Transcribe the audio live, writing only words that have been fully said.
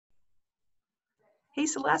Hey,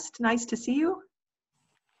 Celeste, nice to see you.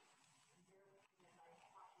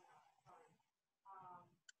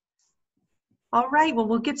 All right, well,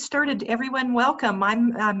 we'll get started. Everyone, welcome.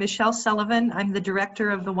 I'm Michelle Sullivan. I'm the director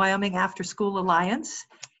of the Wyoming After School Alliance,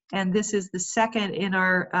 and this is the second in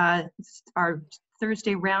our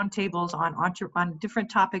Thursday roundtables on different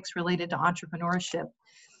topics related to entrepreneurship.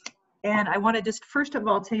 And I want to just first of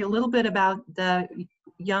all tell you a little bit about the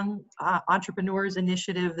Young Entrepreneurs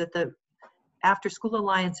Initiative that the After School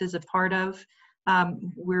Alliance is a part of.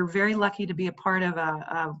 We're very lucky to be a part of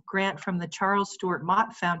a grant from the Charles Stewart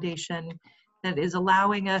Mott Foundation that is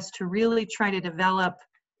allowing us to really try to develop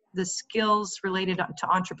the skills related to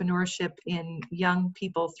entrepreneurship in young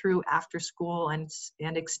people through after school and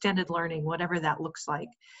extended learning, whatever that looks like.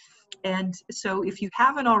 And so if you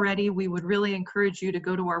haven't already, we would really encourage you to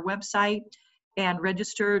go to our website and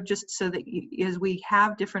register, just so that as we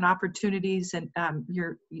have different opportunities and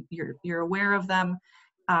you're aware of them,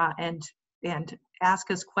 and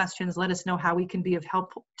ask us questions. Let us know how we can be of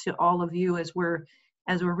help to all of you as we're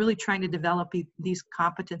really trying to develop these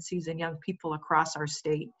competencies in young people across our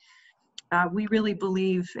state. We really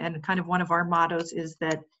believe, and kind of one of our mottos is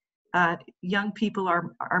that young people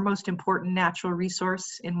are our most important natural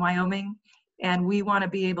resource in Wyoming, and we want to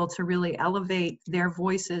be able to really elevate their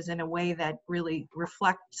voices in a way that really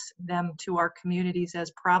reflects them to our communities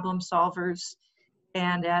as problem solvers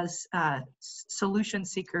and as solution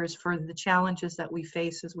seekers for the challenges that we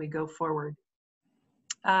face as we go forward.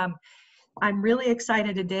 I'm really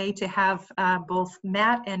excited today to have both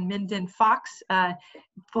Matt and Minden Fox, and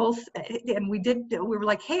we were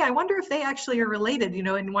like, hey, I wonder if they actually are related. You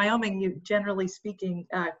know, in Wyoming, you generally speaking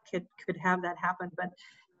could have that happen, but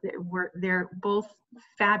they're both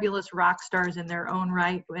fabulous rock stars in their own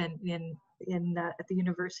right, and at the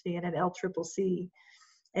university and at LCCC.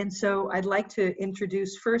 And so I'd like to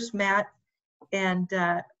introduce first Matt, and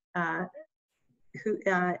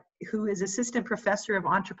who is assistant professor of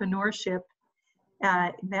entrepreneurship.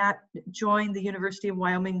 Matt joined the University of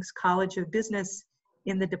Wyoming's College of Business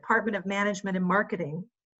in the Department of Management and Marketing.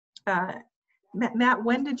 Matt,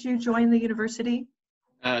 when did you join the university?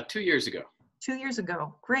 2 years ago. 2 years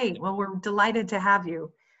ago. Great. Well, we're delighted to have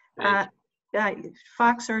you.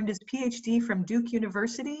 Fox earned his PhD from Duke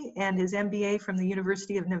University and his MBA from the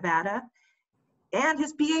University of Nevada, and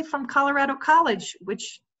his BA from Colorado College,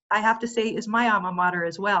 which I have to say is my alma mater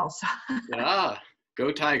as well. So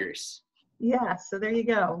go Tigers. Yeah, so there you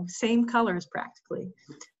go. Same colors practically.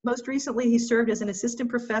 Most recently, he served as an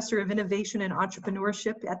assistant professor of innovation and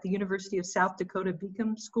entrepreneurship at the University of South Dakota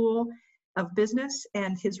Beacom School of Business,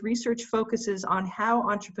 and his research focuses on how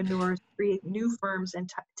entrepreneurs create new firms and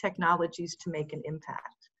technologies to make an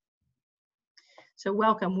impact. So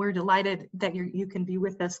welcome. We're delighted that you can be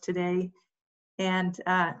with us today. And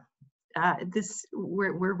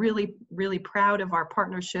we're really, really proud of our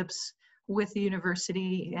partnerships with the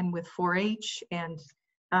university and with 4-H and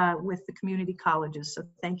with the community colleges. So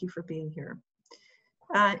thank you for being here.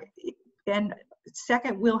 And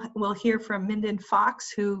second, we'll hear from Minden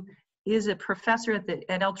Fox, who is a professor at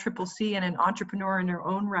LCCC and an entrepreneur in her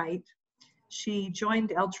own right. She joined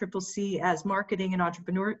LCCC as marketing and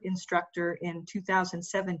entrepreneur instructor in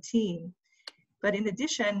 2017. But in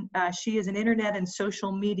addition, she is an internet and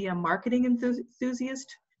social media marketing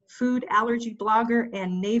enthusiast, food allergy blogger,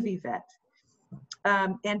 and Navy vet.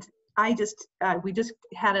 And we just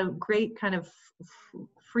had a great kind of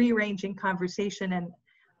free-ranging conversation, and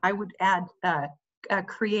I would add a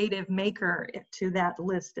creative maker to that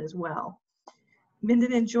list as well.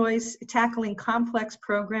 Minden enjoys tackling complex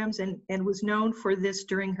programs and was known for this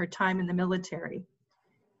during her time in the military.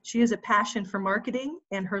 She has a passion for marketing,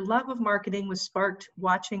 and her love of marketing was sparked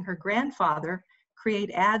watching her grandfather create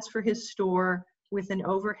ads for his store with an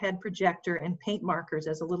overhead projector and paint markers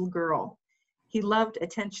as a little girl. He loved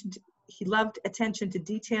attention to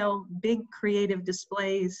detail, big creative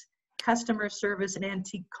displays, customer service, and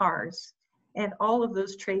antique cars. And all of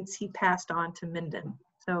those traits he passed on to Minden.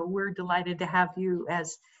 So we're delighted to have you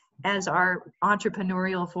as our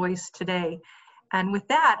entrepreneurial voice today. And with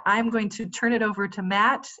that, I'm going to turn it over to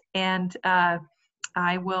Matt, and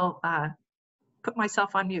I will put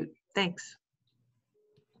myself on mute. Thanks.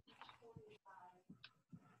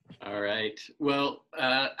 All right. Well,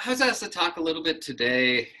 I was asked to talk a little bit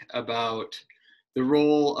today about the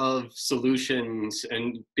role of solutions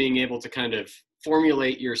and being able to kind of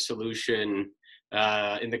formulate your solution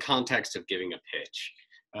in the context of giving a pitch.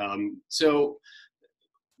 So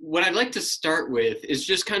what I'd like to start with is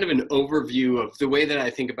just kind of an overview of the way that I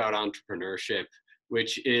think about entrepreneurship,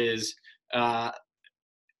 which is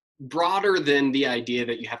broader than the idea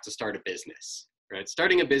that you have to start a business, right?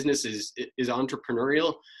 Starting a business is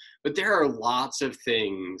entrepreneurial, but there are lots of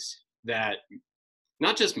things that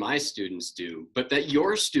not just my students do, but that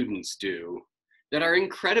your students do that are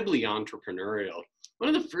incredibly entrepreneurial.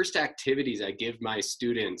 One of the first activities I give my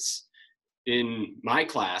students in my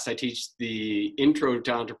class, I teach the Intro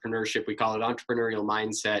to Entrepreneurship. We call it Entrepreneurial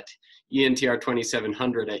Mindset, ENTR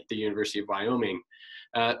 2700 at the University of Wyoming.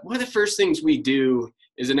 One of the first things we do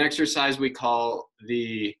is an exercise we call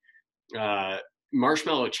the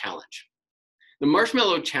Marshmallow Challenge. The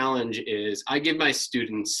Marshmallow Challenge is I give my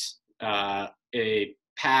students a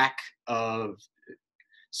pack of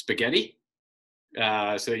spaghetti.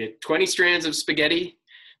 So they get 20 strands of spaghetti.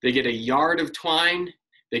 They get a yard of twine.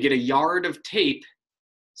 They get a yard of tape,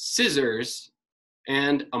 scissors,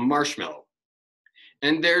 and a marshmallow.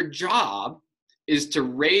 And their job is to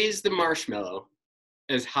raise the marshmallow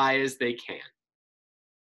as high as they can.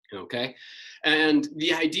 Okay? And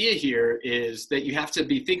the idea here is that you have to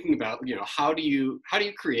be thinking about, how do you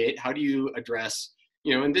create, how do you address,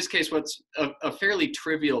 in this case, what's a fairly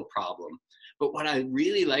trivial problem. But what I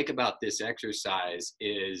really like about this exercise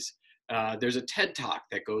is there's a TED Talk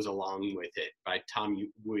that goes along with it by Tom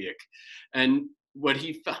Wujek. And what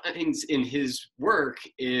he finds in his work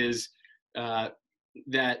is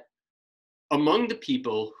that among the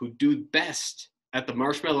people who do best at the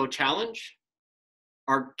Marshmallow Challenge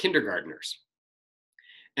are kindergartners.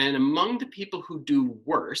 And among the people who do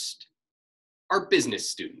worst are business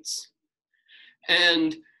students.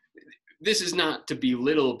 And this is not to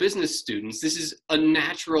belittle business students. This is a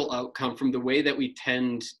natural outcome from the way that we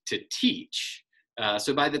tend to teach.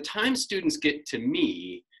 So by the time students get to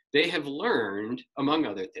me, they have learned, among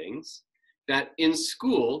other things, that in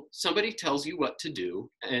school, somebody tells you what to do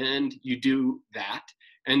and you do that.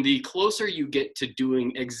 And the closer you get to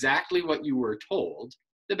doing exactly what you were told,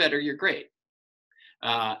 the better your grade.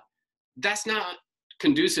 That's not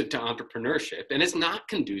conducive to entrepreneurship, and it's not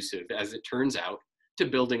conducive, as it turns out, to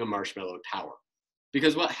building a marshmallow tower.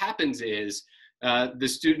 Because what happens is the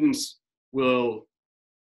students will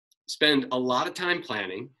spend a lot of time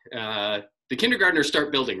planning. The kindergartners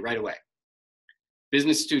start building right away.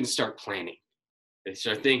 Business students start planning. They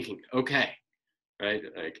start thinking, okay, right?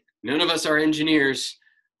 Like, none of us are engineers.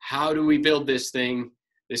 How do we build this thing?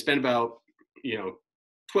 They spend about,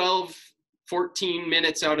 12, 14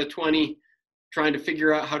 minutes out of 20 trying to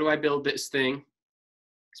figure out, how do I build this thing?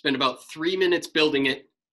 Spend about 3 minutes building it.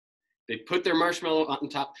 They put their marshmallow on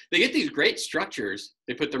top. They get these great structures.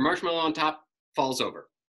 They put their marshmallow on top, falls over.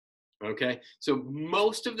 Okay, so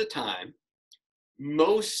most of the time,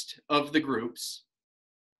 most of the groups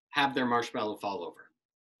have their marshmallow fall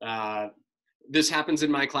over. This happens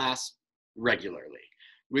in my class regularly.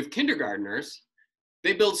 With kindergartners,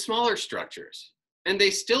 they build smaller structures and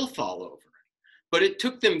they still fall over. But it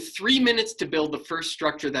took them 3 minutes to build the first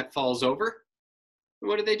structure that falls over. And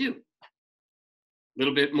what do? A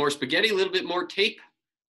little bit more spaghetti, a little bit more tape.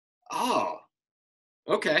 Oh,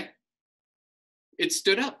 okay. It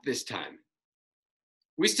stood up this time.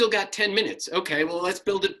 We still got 10 minutes. Okay, well, let's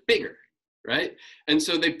build it bigger, right? And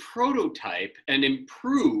so they prototype and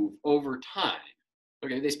improve over time.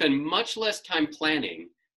 Okay, they spend much less time planning,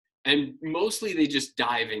 and mostly they just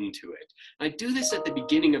dive into it. I do this at the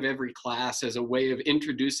beginning of every class as a way of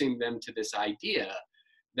introducing them to this idea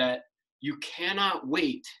that you cannot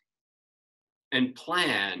wait and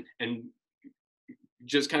plan and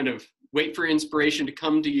just kind of wait for inspiration to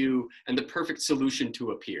come to you and the perfect solution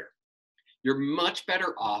to appear. You're much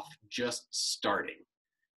better off just starting,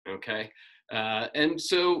 okay? And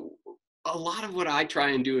so a lot of what I try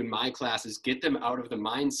and do in my class is get them out of the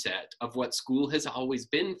mindset of what school has always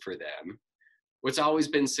been for them, what's always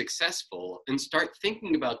been successful, and start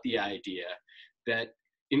thinking about the idea that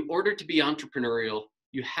in order to be entrepreneurial,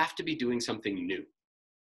 you have to be doing something new,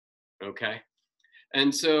 okay?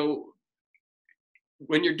 And so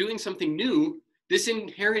when you're doing something new, this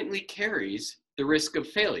inherently carries the risk of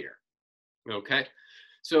failure, okay?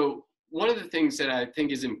 So one of the things that I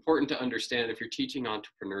think is important to understand if you're teaching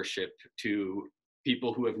entrepreneurship to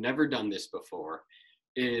people who have never done this before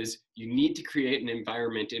is you need to create an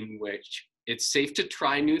environment in which it's safe to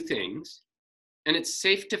try new things and it's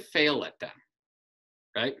safe to fail at them,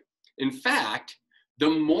 right? In fact, the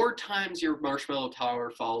more times your marshmallow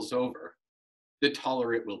tower falls over, the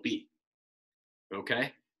taller it will be,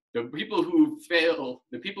 okay? The people who fail,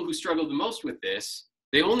 the people who struggle the most with this,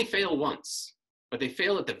 they only fail once, but they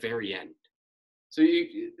fail at the very end. So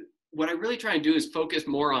what I really try and do is focus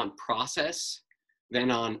more on process than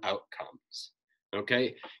on outcomes,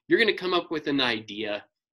 okay? You're gonna come up with an idea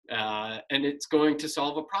and it's going to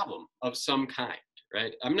solve a problem of some kind,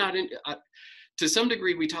 right? to some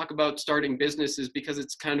degree, we talk about starting businesses because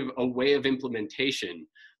it's kind of a way of implementation,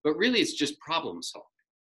 but really it's just problem solving,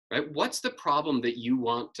 right? What's the problem that you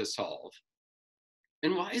want to solve?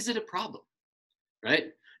 And why is it a problem, right?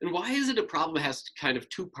 And why is it a problem has kind of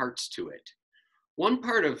two parts to it. One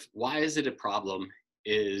part of why is it a problem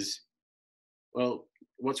is, well,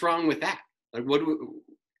 what's wrong with that? Like,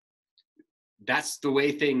 that's the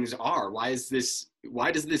way things are. Why does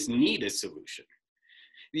this need a solution?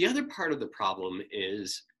 The other part of the problem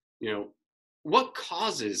is, what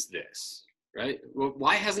causes this, right? Well,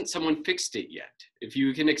 why hasn't someone fixed it yet? If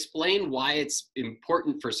you can explain why it's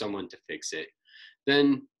important for someone to fix it,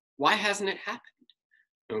 then why hasn't it happened?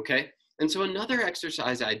 Okay. And so another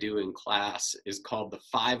exercise I do in class is called the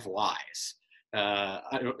 5 whys.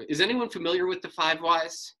 Is anyone familiar with the 5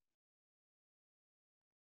 whys?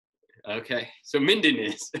 Okay, so Minden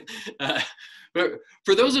is. But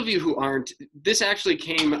for those of you who aren't, this actually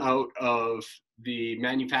came out of the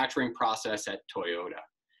manufacturing process at Toyota.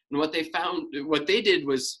 And what they did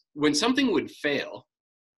was when something would fail,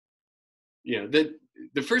 the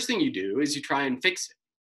first thing you do is you try and fix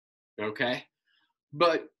it, okay?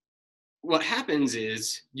 But what happens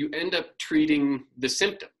is you end up treating the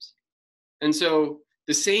symptoms. And so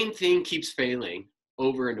the same thing keeps failing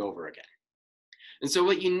over and over again. And so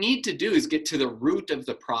what you need to do is get to the root of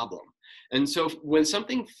the problem. And so when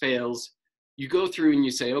something fails, you go through and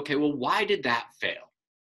you say, okay, well, why did that fail,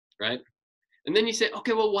 right? And then you say,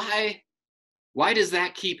 okay, well, why does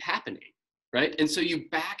that keep happening, right? And so you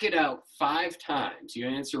back it out 5 times. You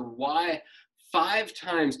answer why 5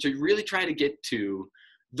 times to really try to get to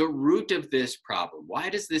the root of this problem. Why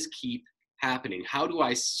does this keep happening? How do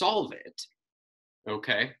I solve it?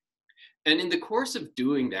 Okay. And in the course of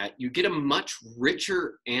doing that, you get a much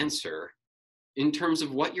richer answer in terms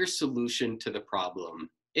of what your solution to the problem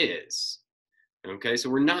is. Okay, so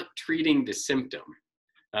we're not treating the symptom.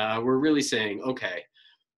 We're really saying, okay,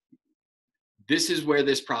 this is where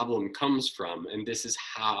this problem comes from, and this is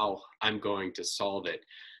how I'm going to solve it.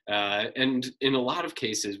 And in a lot of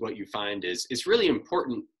cases, what you find is it's really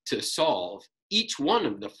important to solve each one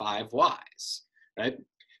of the 5 whys, right?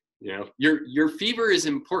 Your fever is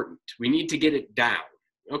important. We need to get it down.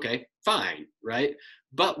 Okay, fine, right?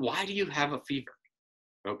 But why do you have a fever?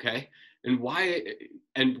 Okay, and why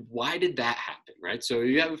did that happen, right? So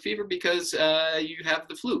you have a fever because you have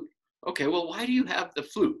the flu. Okay, well, why do you have the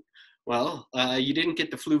flu? Well, you didn't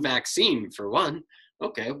get the flu vaccine for one.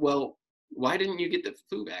 Okay, well, why didn't you get the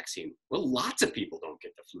flu vaccine? Well, lots of people don't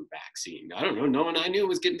get the flu vaccine. I don't know. No one I knew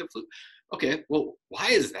was getting the flu. Okay, well,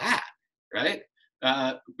 why is that, right?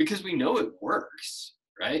 Because we know it works,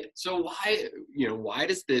 right? So why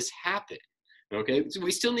does this happen? Okay, so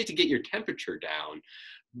we still need to get your temperature down,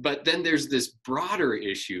 but then there's this broader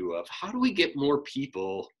issue of how do we get more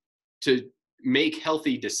people to make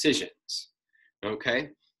healthy decisions,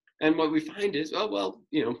 okay? And what we find is,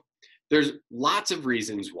 there's lots of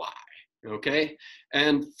reasons why, okay?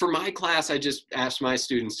 And for my class, I just asked my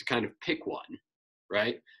students to kind of pick one,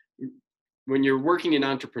 right? When you're working in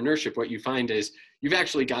entrepreneurship, what you find is you've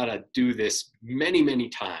actually got to do this many, many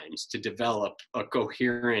times to develop a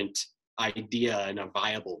coherent idea and a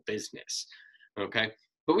viable business, okay?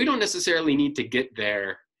 But we don't necessarily need to get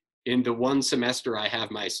there in the 1 semester I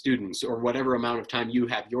have my students or whatever amount of time you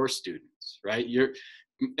have your students, right?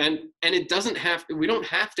 And it doesn't have to, we don't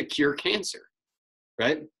have to cure cancer,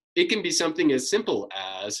 right? It can be something as simple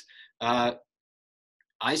as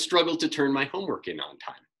I struggle to turn my homework in on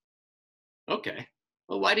time. Okay,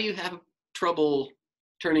 well, why do you have trouble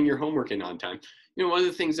turning your homework in on time? One of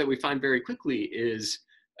the things that we find very quickly is,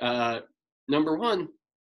 number one,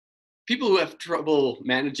 people who have trouble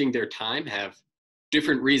managing their time have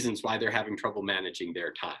different reasons why they're having trouble managing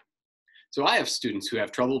their time. So I have students who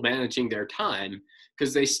have trouble managing their time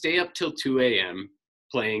because they stay up till 2 a.m.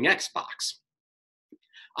 playing Xbox.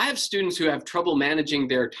 I have students who have trouble managing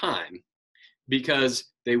their time because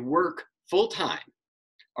they work full-time,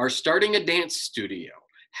 are starting a dance studio,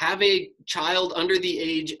 have a child under the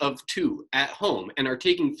age of 2 at home, and are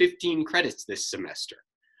taking 15 credits this semester,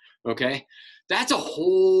 okay? That's a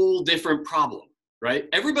whole different problem, right?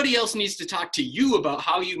 Everybody else needs to talk to you about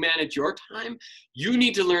how you manage your time. You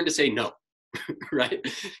need to learn to say no, right?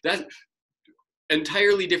 That's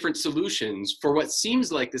entirely different solutions for what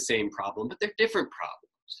seems like the same problem, but they're different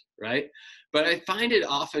problems, right? But I find it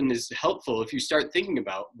often is helpful if you start thinking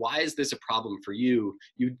about why is this a problem for you?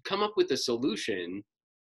 You come up with a solution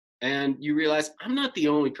and you realize I'm not the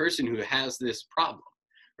only person who has this problem,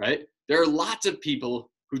 right? There are lots of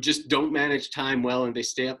people who just don't manage time well and they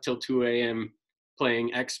stay up till 2 a.m.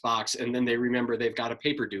 playing Xbox, and then they remember they've got a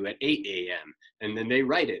paper due at 8 a.m. and then they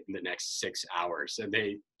write it in the next 6 hours, and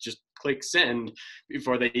they just click send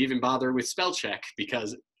before they even bother with spell check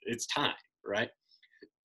because it's time, right?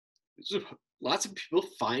 So lots of people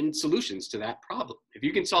find solutions to that problem. If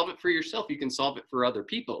you can solve it for yourself, you can solve it for other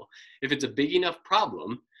people. If it's a big enough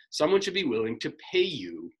problem, someone should be willing to pay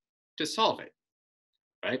you to solve it,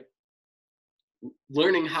 right?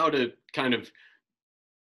 Learning how to kind of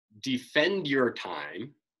defend your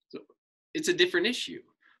time, it's a different issue.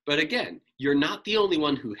 But again, you're not the only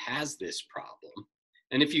one who has this problem.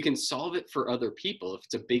 And if you can solve it for other people, if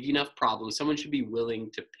it's a big enough problem, someone should be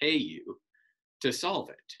willing to pay you to solve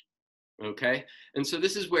it. Okay. And so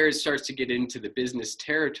this is where it starts to get into the business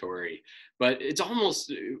territory. But it's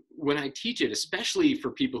almost, when I teach it, especially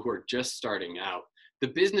for people who are just starting out, the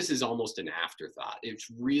business is almost an afterthought. It's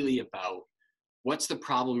really about what's the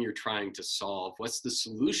problem you're trying to solve? What's the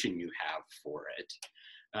solution you have for it?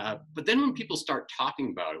 But then when people start talking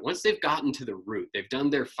about it, once they've gotten to the root, they've done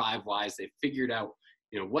their 5 whys, they've figured out,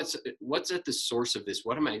 what's at the source of this?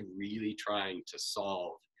 What am I really trying to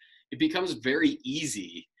solve? It becomes very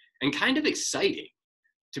easy and kind of exciting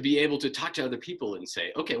to be able to talk to other people and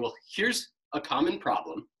say, okay, well, here's a common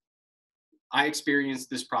problem. I experienced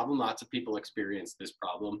this problem. Lots of people experience this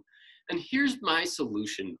problem. And here's my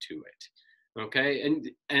solution to it. Okay.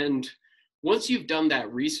 And once you've done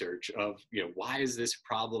that research of, why is this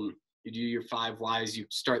problem? You do your 5 whys, you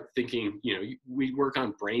start thinking, we work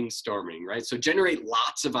on brainstorming, right? So generate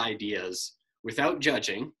lots of ideas without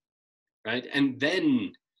judging, right? And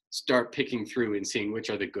then start picking through and seeing which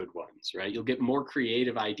are the good ones, right? You'll get more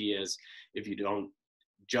creative ideas if you don't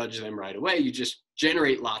judge them right away. You just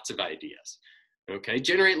generate lots of ideas, okay?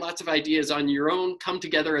 Generate lots of ideas on your own, come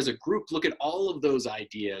together as a group, look at all of those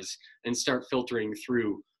ideas and start filtering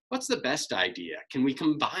through what's the best idea? Can we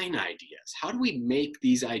combine ideas? How do we make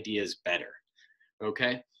these ideas better?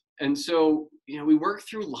 Okay. And so, we work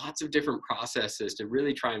through lots of different processes to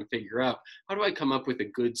really try and figure out, how do I come up with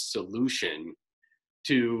a good solution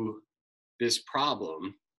to this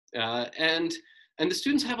problem? And the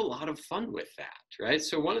students have a lot of fun with that, right?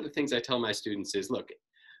 So one of the things I tell my students is, look,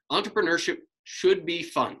 entrepreneurship should be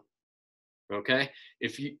fun. Okay.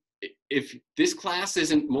 If this class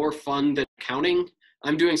isn't more fun than accounting,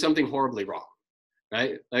 I'm doing something horribly wrong,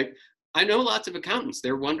 right? Like, I know lots of accountants.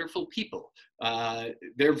 They're wonderful people.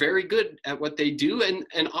 They're very good at what they do,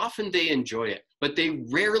 and often they enjoy it, but they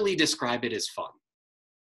rarely describe it as fun,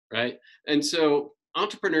 right? And so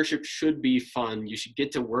entrepreneurship should be fun. You should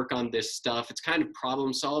get to work on this stuff. It's kind of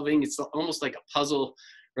problem solving. It's almost like a puzzle,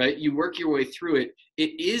 right? You work your way through it.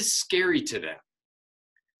 It is scary to them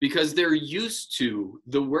because they're used to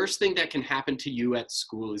the worst thing that can happen to you at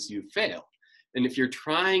school is you fail. And if you're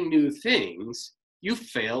trying new things, you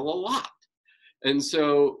fail a lot. And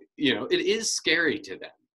so, it is scary to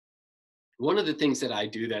them. One of the things that I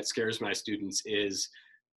do that scares my students is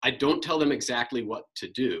I don't tell them exactly what to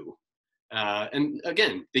do. And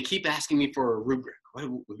again, they keep asking me for a rubric.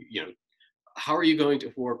 How are you going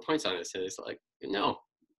to award points on this? And it's like, no,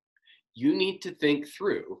 you need to think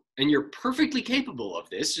through, and you're perfectly capable of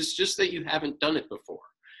this. It's just that you haven't done it before.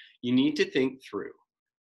 You need to think through.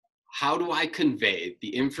 How do I convey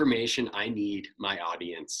the information I need my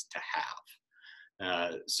audience to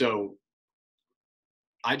have? So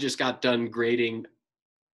I just got done grading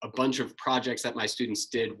a bunch of projects that my students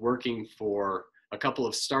did working for a couple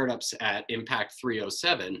of startups at Impact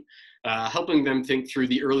 307, helping them think through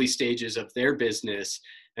the early stages of their business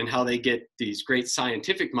and how they get these great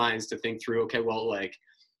scientific minds to think through, okay, well,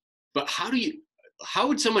 but how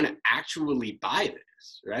would someone actually buy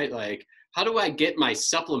this, right? Like, how do I get my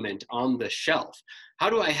supplement on the shelf? How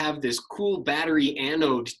do I have this cool battery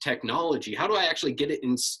anode technology? How do I actually get it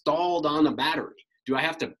installed on a battery? Do I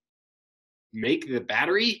have to make the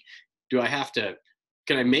battery?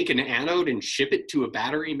 Can I make an anode and ship it to a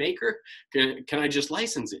battery maker? Can I just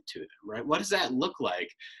license it to them, right? What does that look like?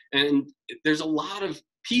 And there's a lot of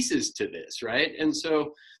pieces to this, right? And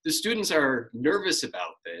so the students are nervous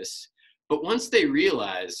about this, but once they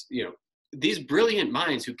realize, these brilliant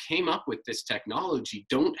minds who came up with this technology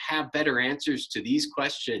don't have better answers to these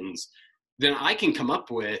questions than I can come up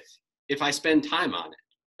with if I spend time on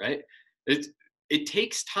it, right? It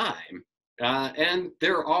takes time. And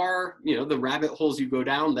there are, the rabbit holes you go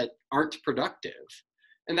down that aren't productive,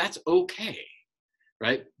 and that's okay,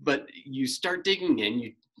 right? But you start digging in,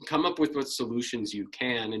 you come up with what solutions you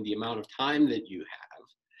can in the amount of time that you have,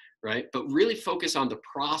 right? But really focus on the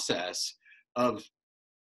process of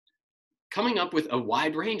coming up with a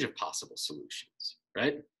wide range of possible solutions,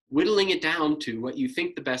 right? whittling it down to what you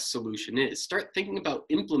think the best solution is. Start thinking about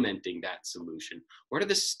implementing that solution. What are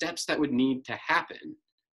the steps that would need to happen,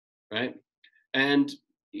 right? And,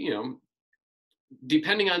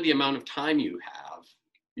 depending on the amount of time you have,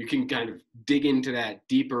 you can kind of dig into that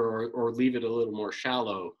deeper or leave it a little more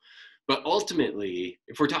shallow. But ultimately,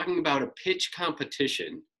 if we're talking about a pitch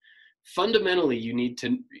competition, fundamentally, you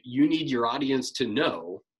need your audience to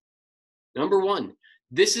know, number one,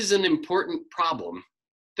 this is an important problem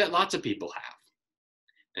that lots of people have.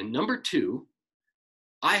 And number two,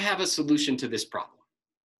 I have a solution to this problem.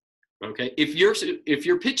 Okay, if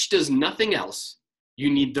your pitch does nothing else, you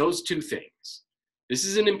need those two things. This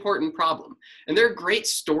is an important problem. And there are great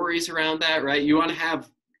stories around that, right? You want to have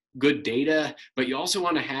good data, but you also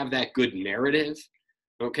want to have that good narrative.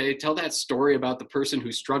 Okay, tell that story about the person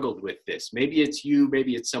who struggled with this. Maybe it's you,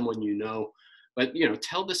 maybe it's someone you know, but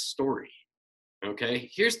tell the story. Okay,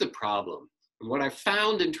 here's the problem. And what I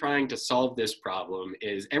found in trying to solve this problem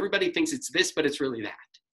is everybody thinks it's this, but it's really that,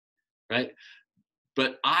 right?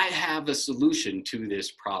 But I have a solution to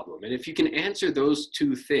this problem. And if you can answer those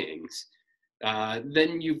two things,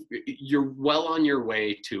 then you're well on your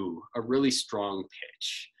way to a really strong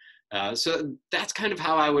pitch. So that's kind of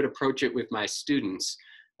how I would approach it with my students.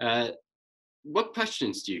 What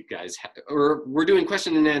questions do you guys have? Or we're doing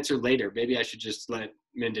question and answer later. Maybe I should just let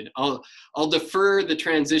Minden. I'll defer the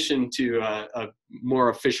transition to a more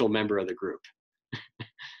official member of the group.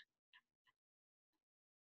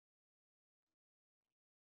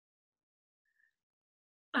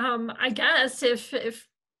 I guess if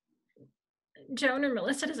Joan or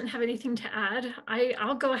Melissa doesn't have anything to add,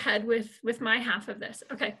 I'll go ahead with my half of this.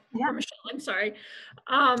 Okay, yeah. Or Michelle, I'm sorry.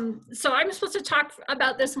 So I'm supposed to talk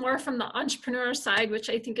about this more from the entrepreneur side, which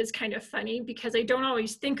I think is kind of funny because I don't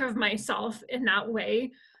always think of myself in that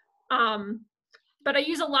way. But I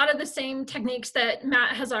use a lot of the same techniques that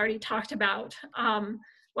Matt has already talked about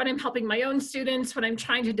when I'm helping my own students, when I'm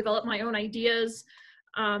trying to develop my own ideas.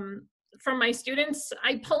 From my students,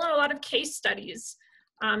 I pull in a lot of case studies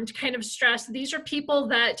to kind of stress these are people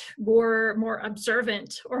that were more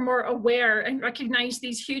observant or more aware and recognized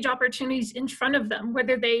these huge opportunities in front of them,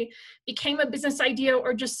 whether they became a business idea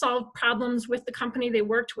or just solved problems with the company they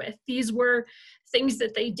worked with. These were things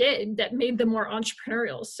that they did that made them more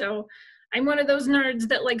entrepreneurial. So I'm one of those nerds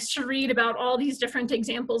that likes to read about all these different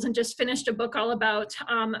examples and just finished a book all about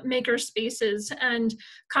maker spaces and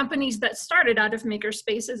companies that started out of maker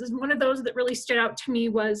spaces. And one of those that really stood out to me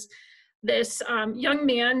was this young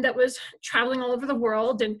man that was traveling all over the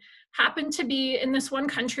world and happened to be in this one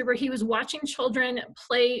country where he was watching children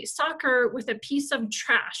play soccer with a piece of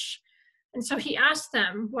trash. And so he asked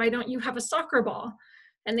them, why don't you have a soccer ball?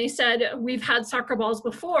 And they said, we've had soccer balls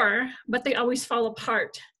before, but they always fall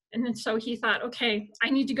apart. And then so he thought, okay, I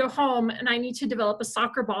need to go home and I need to develop a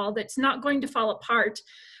soccer ball that's not going to fall apart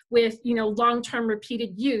with, long-term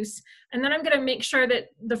repeated use. And then I'm going to make sure that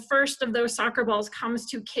the first of those soccer balls comes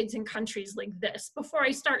to kids in countries like this before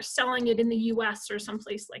I start selling it in the US or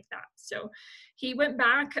someplace like that. So he went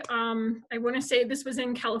back, I want to say this was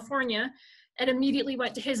in California, and immediately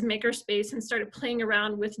went to his makerspace and started playing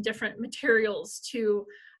around with different materials to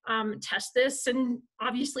test this, and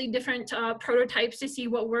obviously different prototypes to see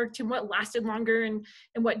what worked and what lasted longer and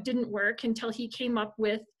what didn't work until he came up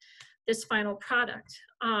with this final product.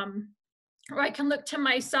 Or I can look to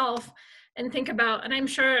myself and think about, and I'm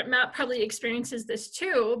sure Matt probably experiences this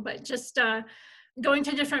too, but just going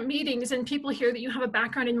to different meetings and people hear that you have a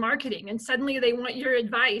background in marketing and suddenly they want your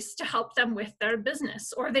advice to help them with their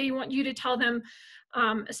business, or they want you to tell them,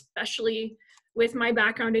 especially with my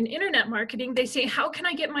background in internet marketing, they say, how can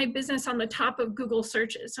I get my business on the top of Google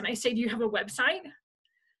searches? And I say, do you have a website?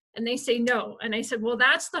 And they say no. And I said, well,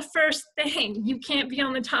 that's the first thing. You can't be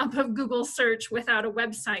on the top of Google search without a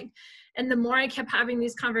website. And the more I kept having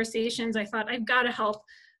these conversations, I thought, I've got to help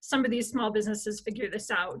some of these small businesses figure this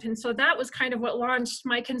out. And so that was kind of what launched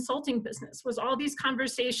my consulting business, was all these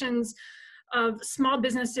conversations of small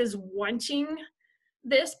businesses wanting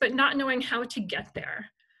this, but not knowing how to get there.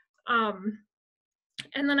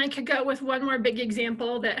 And then I could go with one more big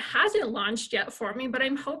example that hasn't launched yet for me, but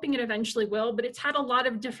I'm hoping it eventually will, but it's had a lot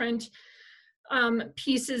of different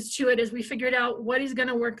pieces to it as we figured out what is going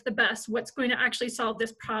to work the best, what's going to actually solve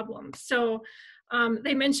this problem. So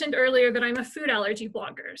they mentioned earlier that I'm a food allergy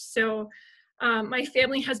blogger. So my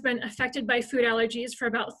family has been affected by food allergies for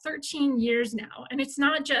about 13 years now. And it's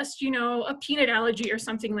not just, a peanut allergy or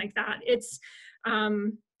something like that. It's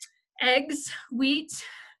eggs, wheat,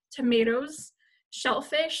 tomatoes,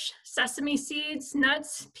 shellfish, sesame seeds,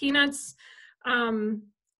 nuts, peanuts,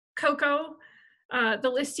 cocoa, The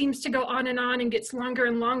list seems to go on and gets longer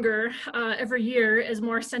and longer every year as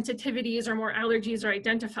more sensitivities or more allergies are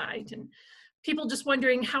identified. And people just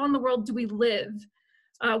wondering, how in the world do we live?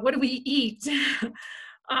 What do we eat?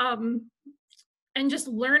 And just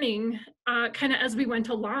learning kind of as we went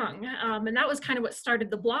along. And that was kind of what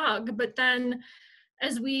started the blog. But then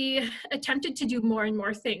as we attempted to do more and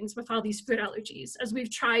more things with all these food allergies, as we've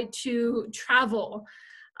tried to travel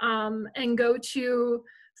and go to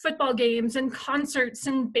football games and concerts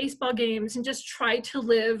and baseball games and just try to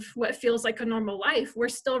live what feels like a normal life, we're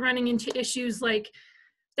still running into issues like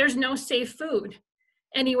there's no safe food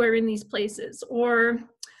anywhere in these places, or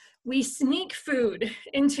we sneak food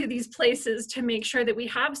into these places to make sure that we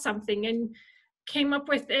have something, and came up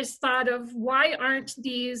with this thought of, why aren't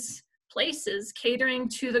these places catering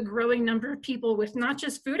to the growing number of people with not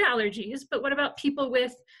just food allergies, but what about people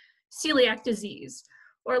with celiac disease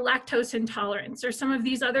or lactose intolerance or some of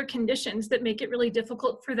these other conditions that make it really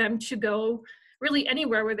difficult for them to go really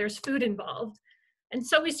anywhere where there's food involved? And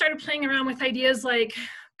so we started playing around with ideas like,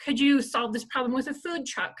 could you solve this problem with a food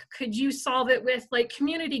truck? Could you solve it with like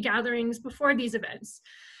community gatherings before these events?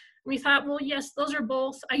 We thought, well, yes, those are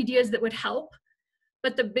both ideas that would help,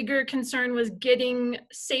 but the bigger concern was getting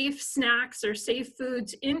safe snacks or safe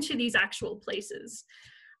foods into these actual places.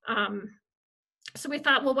 So we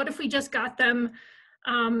thought, well, what if we just got them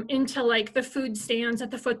into like the food stands at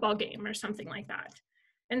the football game or something like that?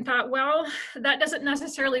 And thought, well, that doesn't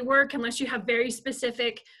necessarily work unless you have very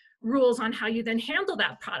specific rules on how you then handle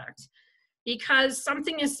that product. Because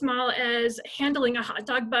something as small as handling a hot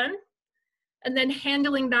dog bun and then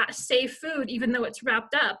handling that safe food, even though it's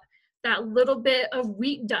wrapped up, that little bit of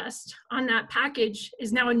wheat dust on that package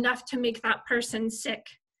is now enough to make that person sick.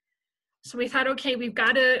 So we thought, okay, we've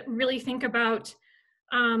got to really think about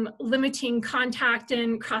limiting contact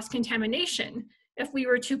and cross-contamination if we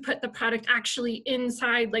were to put the product actually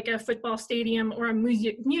inside like a football stadium or a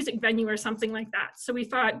music venue or something like that. So we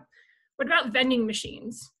thought, what about vending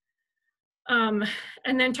machines? And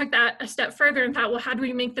then took that a step further and thought, well, how do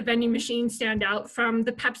we make the vending machine stand out from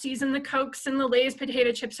the Pepsis and the Cokes and the Lay's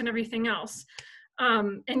potato chips and everything else?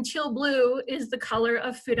 And teal blue is the color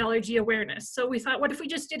of food allergy awareness. So we thought, what if we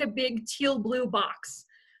just did a big teal blue box?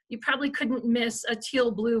 You probably couldn't miss a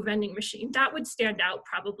teal blue vending machine. That would stand out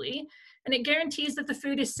probably. And it guarantees that the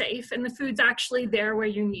food is safe and the food's actually there where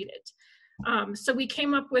you need it. So we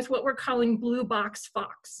came up with what we're calling Blue Box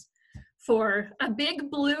Fox, for a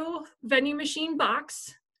big blue vending machine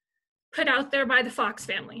box put out there by the Fox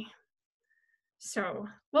family. So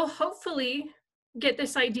we'll hopefully get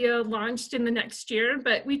this idea launched in the next year,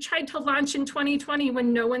 but we tried to launch in 2020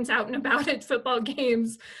 when no one's out and about at football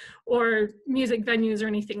games or music venues or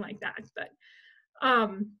anything like that. But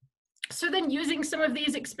so then using some of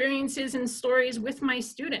these experiences and stories with my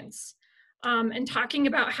students and talking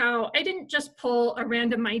about how I didn't just pull a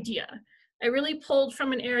random idea. I really pulled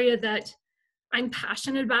from an area that I'm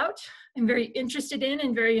passionate about, I'm very interested in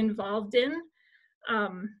and very involved in,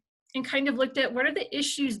 and kind of looked at what are the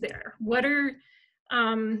issues there? What are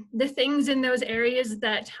the things in those areas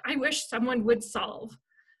that I wish someone would solve?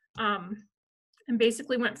 And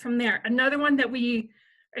basically went from there. Another one that we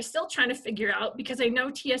are still trying to figure out, because I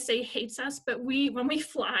know TSA hates us, but when we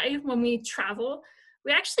fly, when we travel,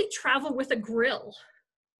 we actually travel with a grill,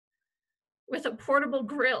 with a portable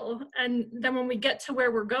grill. And then when we get to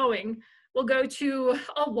where we're going, we'll go to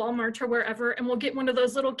a Walmart or wherever, and we'll get one of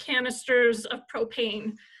those little canisters of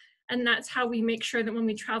propane. And that's how we make sure that when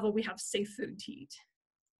we travel, we have safe food to eat.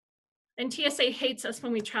 And TSA hates us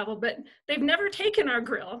when we travel, but they've never taken our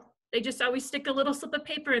grill. They just always stick a little slip of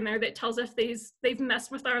paper in there that tells us they've messed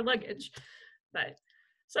with our luggage. But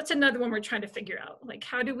so that's another one we're trying to figure out. Like,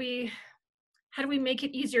 how do we make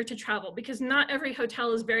it easier to travel? Because not every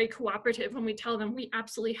hotel is very cooperative when we tell them we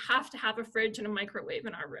absolutely have to have a fridge and a microwave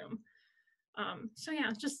in our room. So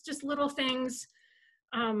yeah, just little things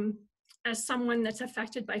as someone that's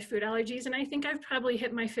affected by food allergies. And I think I've probably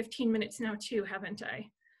hit my 15 minutes now too, haven't I?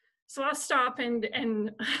 So I'll stop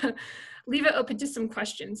and leave it open to some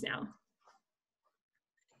questions now.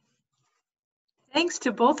 Thanks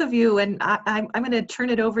to both of you. And I'm going to turn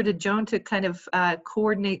it over to Joan to kind of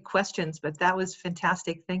coordinate questions, but that was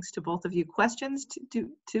fantastic. Thanks to both of you. Questions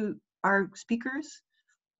to our speakers?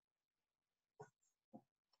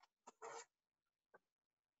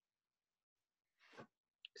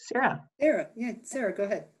 Sarah. Yeah, Sarah, go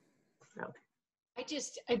ahead.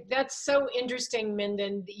 That's so interesting,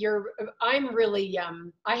 Minden. I'm really,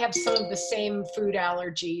 I have some of the same food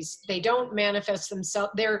allergies. They don't manifest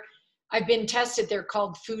themselves. I've been tested, they're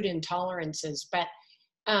called food intolerances, but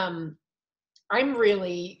I'm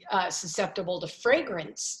really susceptible to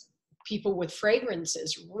fragrance people with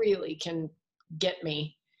fragrances really can get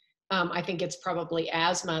me. I think it's probably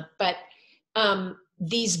asthma, but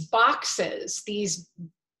these boxes, these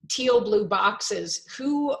teal blue boxes,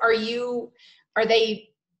 what are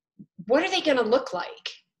they going to look like?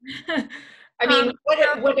 I mean,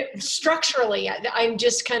 what structurally, I'm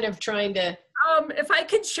just kind of trying to. If I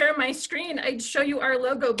could share my screen, I'd show you our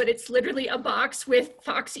logo, but it's literally a box with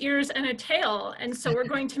fox ears and a tail. And so we're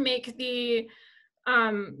going to make the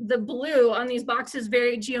blue on these boxes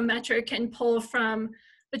very geometric and pull from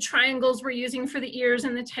the triangles we're using for the ears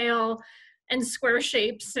and the tail and square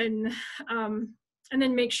shapes, and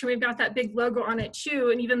then make sure we've got that big logo on it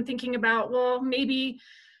too. And even thinking about, well, maybe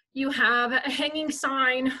you have a hanging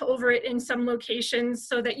sign over it in some locations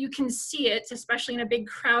so that you can see it, especially in a big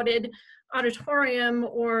crowded auditorium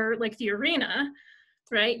or like the arena,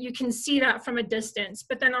 right? You can see that from a distance,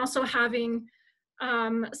 but then also having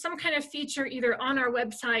some kind of feature either on our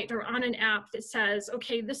website or on an app that says,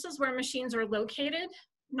 okay, this is where machines are located,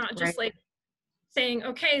 not just like saying,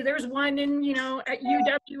 okay, there's one in, at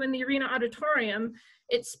UW in the arena auditorium.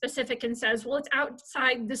 It's specific and says, well, it's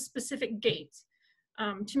outside this specific gate,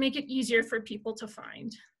 to make it easier for people to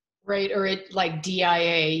find. Right, or it like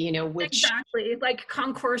DIA, which. Exactly, like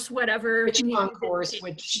concourse, whatever. Which concourse,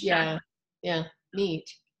 which, yeah, neat.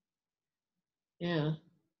 Yeah.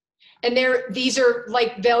 And these are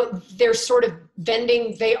like, they're sort of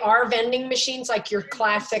they are vending machines, like your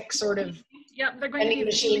classic sort of they're going vending to be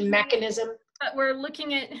machine mechanism. But we're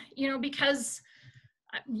looking at, because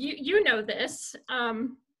you know this,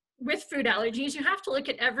 with food allergies, you have to look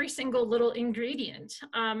at every single little ingredient.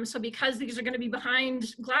 So because these are going to be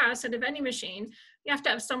behind glass at a vending machine, you have to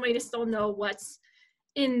have some way to still know what's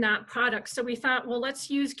in that product. So we thought, well, let's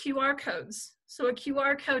use QR codes. So a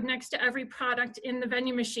QR code next to every product in the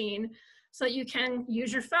vending machine, so that you can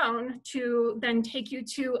use your phone to then take you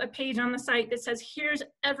to a page on the site that says, here's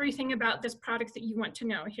everything about this product that you want to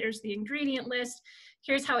know. Here's the ingredient list.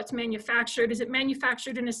 Here's how it's manufactured. Is it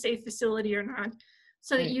manufactured in a safe facility or not?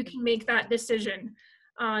 So that you can make that decision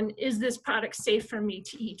on, is this product safe for me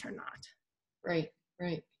to eat or not? Right,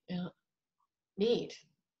 yeah. Neat.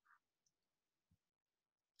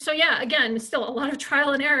 So yeah, again, still a lot of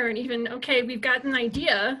trial and error, and even, okay, we've got an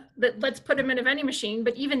idea that let's put them in a vending machine,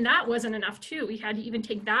 but even that wasn't enough too. We had to even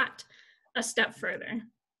take that a step further.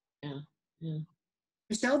 Yeah.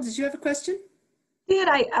 Michelle, did you have a question?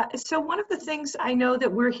 So one of the things I know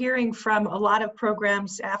that we're hearing from a lot of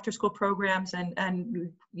programs, after school programs and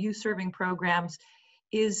youth serving programs,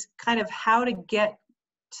 is kind of how to get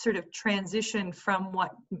sort of transition from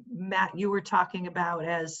what, Matt, you were talking about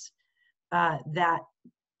as that,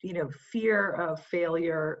 fear of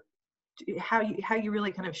failure, how you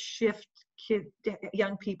really kind of shift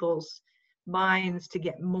young people's minds to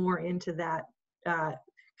get more into that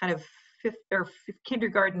kind of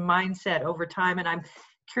kindergarten mindset over time. And I'm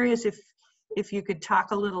curious if you could talk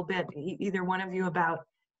a little bit, either one of you, about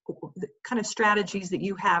the kind of strategies that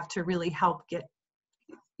you have to really help get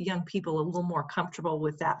young people a little more comfortable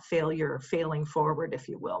with that failure, failing forward, if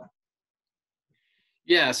you will.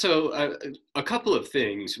 Yeah, so a couple of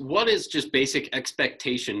things. One is just basic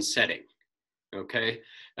expectation setting, okay?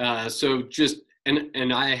 So just,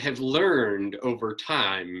 and I have learned over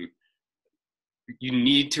time, you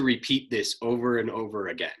need to repeat this over and over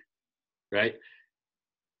again, right?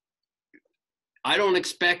 I don't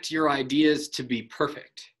expect your ideas to be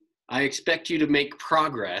perfect. I expect you to make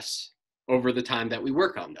progress over the time that we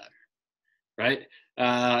work on them, right?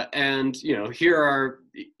 And here are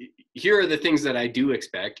the things that I do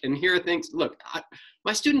expect, and here are things. Look,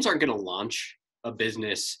 my students aren't going to launch a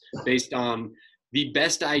business based on the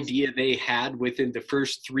best idea they had within the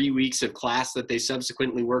first 3 weeks of class that they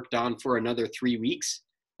subsequently worked on for another 3 weeks,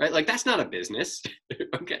 right? Like, that's not a business.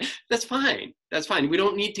 Okay, that's fine. That's fine. We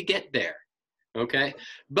don't need to get there. Okay,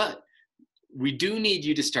 but we do need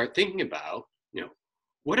you to start thinking about,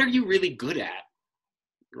 what are you really good at,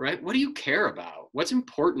 right? What do you care about? What's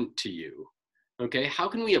important to you? Okay, how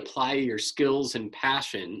can we apply your skills and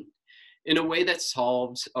passion in a way that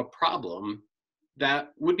solves a problem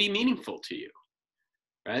that would be meaningful to you,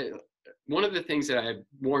 right? One of the things that I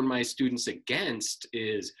warn my students against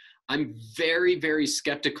is I'm very, very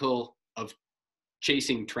skeptical of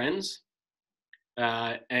chasing trends.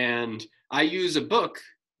 And I use a book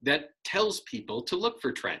that tells people to look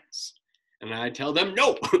for trends. And I tell them,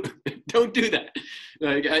 no, don't do that.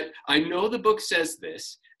 Like, I know the book says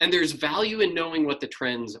this, and there's value in knowing what the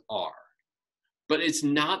trends are, but it's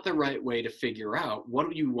not the right way to figure out what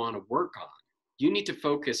do you want to work on. You need to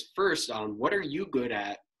focus first on what are you good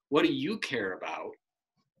at? What do you care about,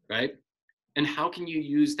 right? And how can you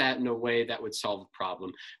use that in a way that would solve a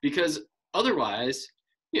problem? Because otherwise,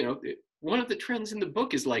 you know, one of the trends in the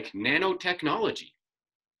book is like nanotechnology,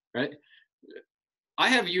 right? I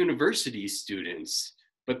have university students,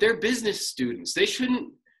 but they're business students. They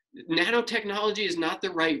shouldn't, nanotechnology is not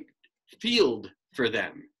the right field for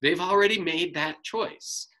them. They've already made that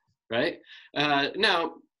choice, right?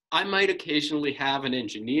 Now, I might occasionally have an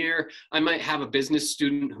engineer. I might have a business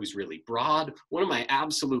student who's really broad. One of my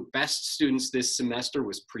absolute best students this semester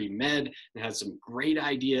was pre-med and had some great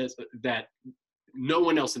ideas that no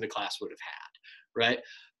one else in the class would have had, right?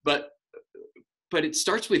 But it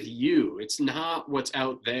starts with you. It's not what's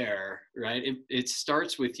out there, right? It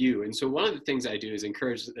starts with you. And so one of the things I do is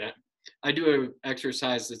encourage that. I do an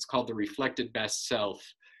exercise that's called the reflected best self,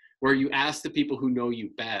 where you ask the people who know you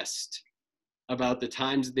best about the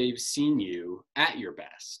times they've seen you at your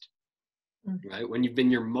best, right? When you've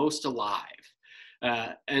been your most alive.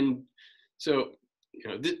 And so, you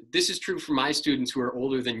know, this is true for my students who are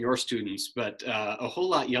older than your students, but a whole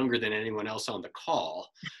lot younger than anyone else on the call.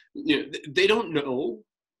 You know, they don't know.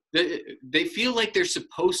 They feel like they're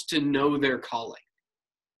supposed to know their calling,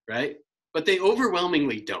 right? But they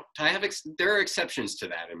overwhelmingly don't. There are exceptions to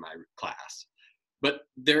that in my class, but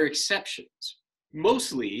they're exceptions.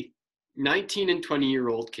 Mostly 19 and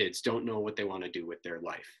 20-year-old kids don't know what they want to do with their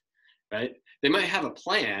life, right? They might have a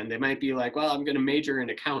plan. They might be like, well, I'm going to major in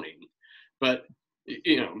accounting, but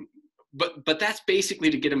you know, but that's basically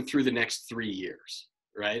to get them through the next 3 years,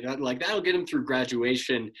 right? Like that'll get them through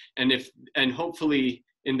graduation and hopefully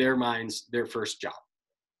in their minds, their first job,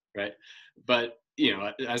 right? But you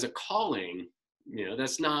know, as a calling, you know,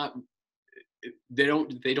 that's not, they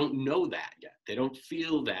don't know that yet. They don't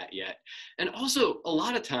feel that yet. And also a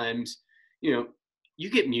lot of times, you know,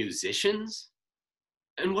 you get musicians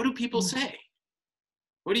and what do people say?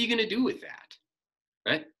 What are you going to do with that?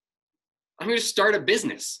 Right? I'm going to start a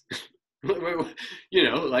business. You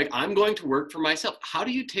know, like I'm going to work for myself. How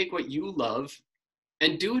do you take what you love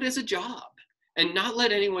and do it as a job and not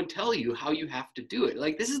let anyone tell you how you have to do it?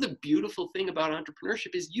 Like, this is the beautiful thing about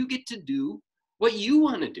entrepreneurship is you get to do what you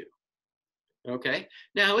want to do. Okay.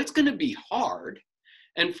 Now it's going to be hard.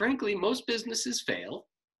 And frankly, most businesses fail.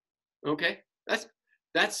 Okay.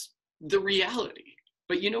 That's the reality.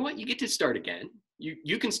 But you know what? You get to start again.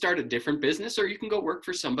 You can start a different business or you can go work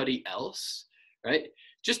for somebody else, right?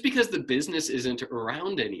 Just because the business isn't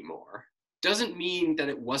around anymore doesn't mean that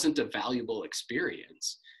it wasn't a valuable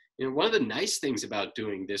experience. You know, one of the nice things about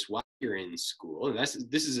doing this while you're in school, and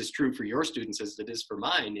this is as true for your students as it is for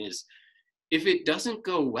mine, is if it doesn't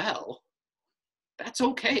go well, that's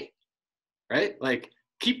okay, right? Like,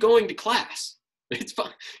 keep going to class. It's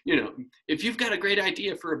fine. You know, if you've got a great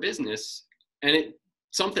idea for a business and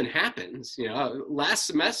something happens, you know,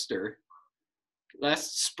 last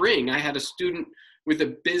spring, I had a student with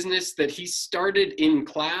a business that he started in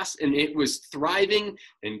class and it was thriving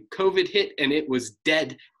and COVID hit and it was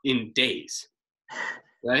dead in days,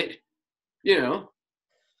 right? You know,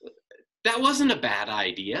 that wasn't a bad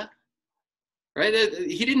idea, right?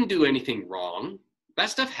 He didn't do anything wrong.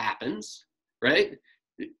 That stuff happens, right?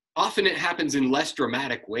 Often it happens in less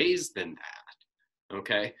dramatic ways than that,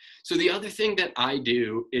 okay? So the other thing that I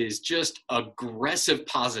do is just aggressive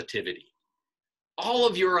positivity. All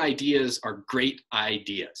of your ideas are great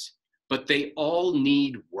ideas, but they all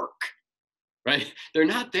need work, right? They're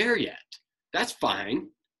not there yet. That's fine.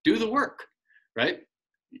 Do the work, right?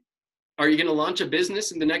 Are you going to launch a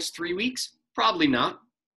business in the next 3 weeks? Probably not,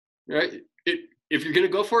 right? If you're going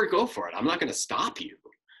to go for it, go for it. I'm not going to stop you,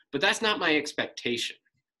 but that's not my expectation,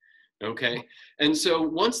 okay? And so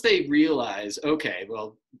once they realize, okay,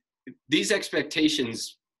 well, these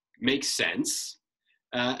expectations make sense,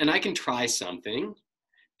 and I can try something,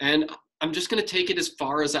 and I'm just going to take it as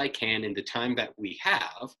far as I can in the time that we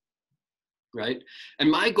have, right?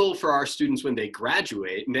 And my goal for our students when they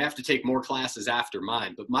graduate, and they have to take more classes after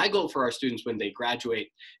mine, but my goal for our students when they graduate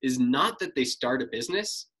is not that they start a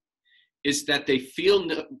business, is that they feel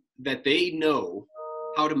that they know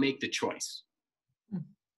how to make the choice,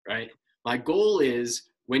 right? My goal is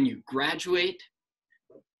when you graduate,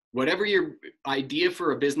 whatever your idea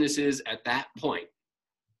for a business is at that point,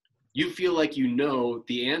 you feel like you know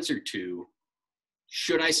the answer to,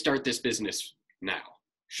 should I start this business now?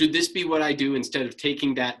 Should this be what I do instead of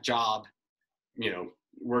taking that job, you know,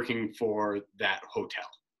 working for that hotel,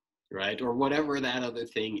 right? Or whatever that other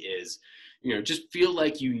thing is, you know, just feel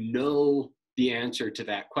like you know the answer to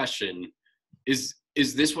that question. Is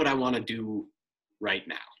this what I want to do right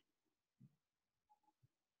now?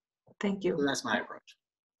 Thank you. So that's my approach.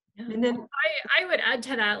 And then I would add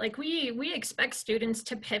to that, like we expect students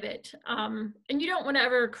to pivot, and you don't want to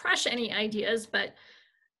ever crush any ideas, but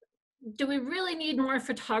do we really need more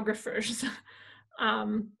photographers?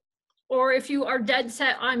 Or if you are dead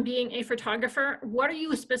set on being a photographer, what are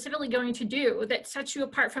you specifically going to do that sets you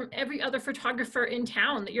apart from every other photographer in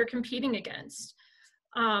town that you're competing against?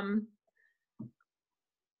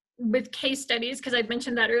 With case studies, because I'd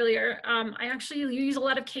mentioned that earlier, I actually use a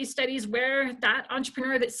lot of case studies where that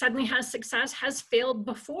entrepreneur that suddenly has success has failed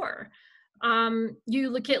before. You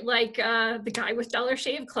look at like the guy with Dollar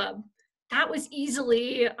Shave Club. That was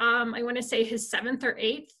easily, I want to say his 7th or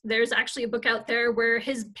 8th. There's actually a book out there where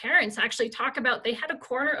his parents actually talk about, they had a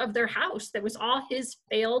corner of their house that was all his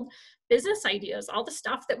failed business ideas, all the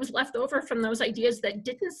stuff that was left over from those ideas that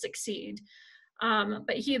didn't succeed.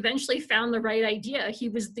 But he eventually found the right idea. He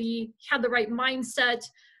had the right mindset,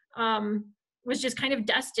 was just kind of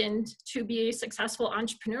destined to be a successful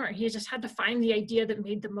entrepreneur. He just had to find the idea that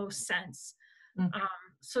made the most sense.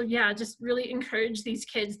 So yeah, just really encourage these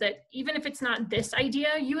kids that even if it's not this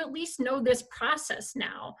idea, you at least know this process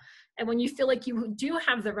now. And when you feel like you do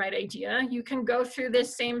have the right idea, you can go through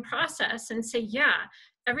this same process and say, yeah,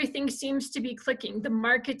 everything seems to be clicking. The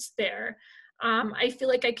market's there. I feel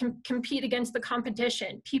like I can compete against the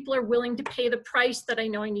competition. People are willing to pay the price that I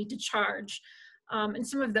know I need to charge, and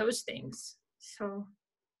some of those things. So.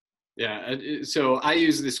 Yeah, so I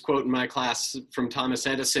use this quote in my class from Thomas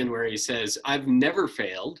Edison where he says, "I've never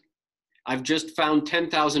failed. I've just found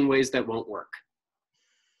 10,000 ways that won't work."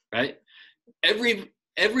 Right?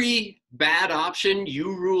 Every bad option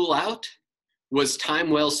you rule out was time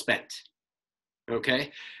well spent.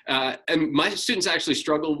 Okay, and my students actually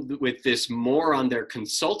struggle with this more on their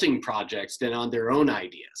consulting projects than on their own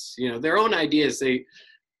ideas. You know, their own ideas,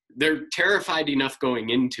 they're terrified enough going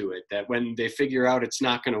into it that when they figure out it's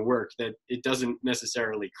not going to work, that it doesn't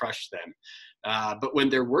necessarily crush them. But when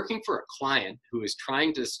they're working for a client who is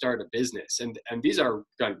trying to start a business, and these are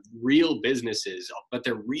real businesses, but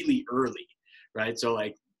they're really early, right? So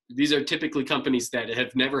like these are typically companies that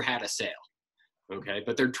have never had a sale. Okay,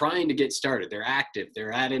 but they're trying to get started. They're active.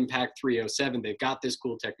 They're at Impact 307. They've got this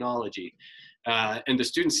cool technology. And the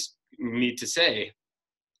students need to say,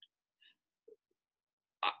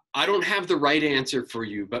 I don't have the right answer for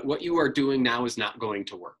you, but what you are doing now is not going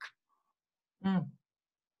to work.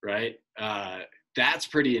 Right? That's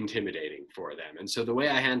pretty intimidating for them. And so the way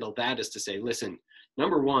I handle that is to say, listen,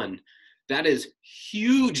 number one, that is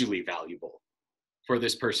hugely valuable for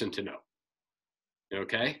this person to know.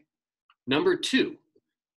 Okay? Number two,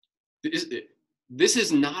 this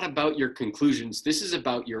is not about your conclusions. This is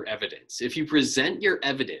about your evidence. If you present your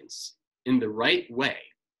evidence in the right way,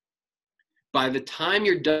 by the time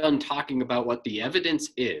you're done talking about what the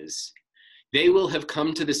evidence is, they will have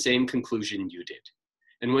come to the same conclusion you did.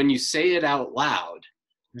 And when you say it out loud,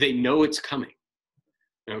 they know it's coming.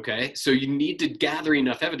 Okay? So you need to gather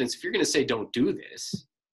enough evidence. If you're going to say, don't do this,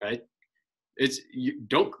 right? You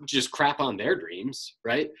don't just crap on their dreams,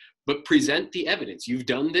 right? But present the evidence. You've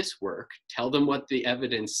done this work. Tell them what the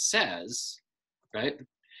evidence says, right?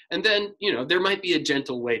 And then, you know, there might be a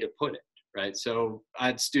gentle way to put it, right? So I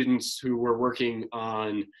had students who were working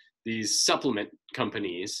on these supplement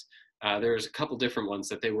companies. There's a couple different ones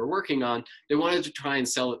that they were working on. They wanted to try and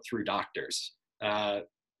sell it through doctors.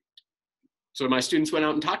 So my students went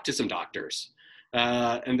out and talked to some doctors.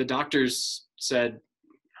 And the doctors said,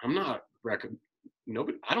 I don't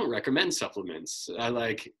recommend supplements.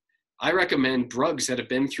 I recommend drugs that have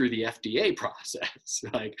been through the FDA process.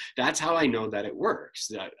 Like, that's how I know that it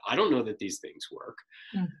works. I don't know that these things work.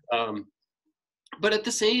 But at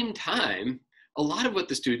the same time, a lot of what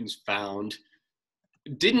the students found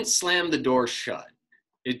didn't slam the door shut.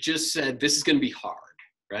 It just said, this is going to be hard,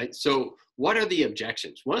 right? So what are the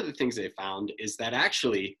objections? One of the things they found is that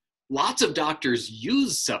actually lots of doctors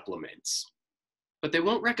use supplements, but they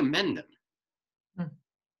won't recommend them.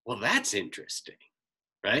 Well, that's interesting,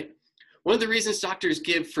 right? One of the reasons doctors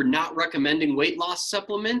give for not recommending weight loss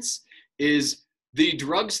supplements is the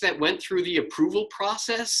drugs that went through the approval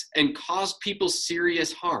process and caused people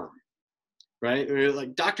serious harm, right?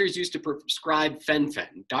 Like doctors used to prescribe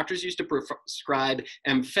fen-phen. Doctors used to prescribe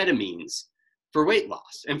amphetamines for weight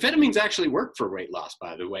loss. Amphetamines actually work for weight loss,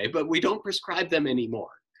 by the way, but we don't prescribe them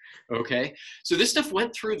anymore, okay? So this stuff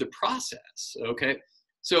went through the process, okay?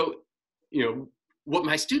 So, you know, what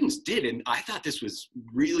my students did, and I thought this was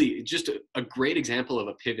really just a great example of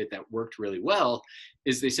a pivot that worked really well,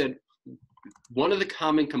 is they said, one of the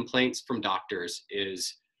common complaints from doctors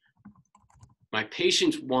is, my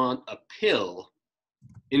patients want a pill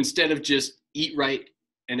instead of just eat right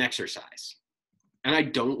and exercise. And I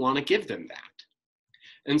don't want to give them that.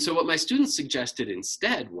 And so what my students suggested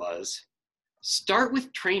instead was start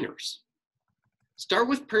with trainers. Start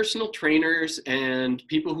with personal trainers and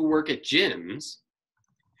people who work at gyms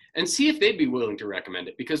and see if they'd be willing to recommend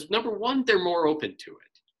it. Because number one, they're more open to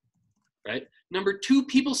it, right? Number two,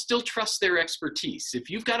 people still trust their expertise. If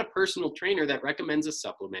you've got a personal trainer that recommends a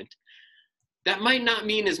supplement, that might not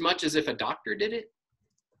mean as much as if a doctor did it,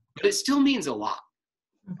 but it still means a lot,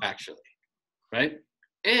 actually, right?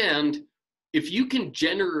 And if you can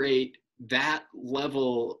generate that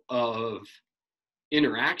level of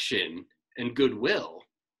interaction and goodwill,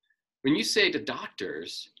 when you say to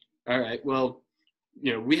doctors, all right, well,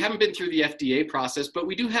 you know, we haven't been through the FDA process, but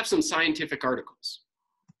we do have some scientific articles.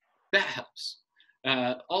 That helps.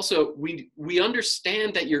 Also, we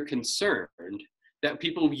understand that you're concerned that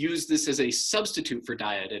people use this as a substitute for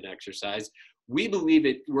diet and exercise. We believe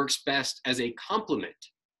it works best as a complement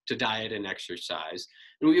to diet and exercise.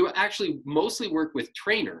 And we actually mostly work with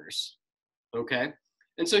trainers, okay?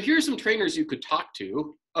 And so here's some trainers you could talk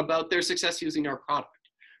to about their success using our product,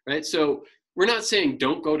 right? So we're not saying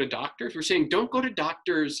don't go to doctors, we're saying don't go to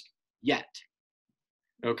doctors yet,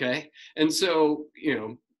 okay? And so, you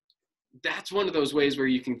know, that's one of those ways where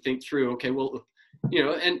you can think through, okay, well, you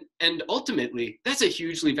know, and ultimately, that's a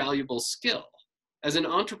hugely valuable skill. As an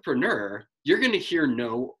entrepreneur, you're going to hear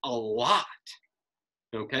no a lot,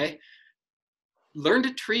 okay? Learn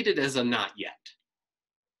to treat it as a not yet,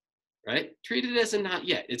 right? Treat it as a not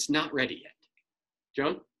yet. It's not ready yet.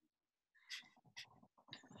 Joan?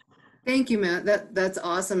 Thank you, Matt. That's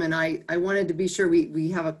awesome. And I wanted to be sure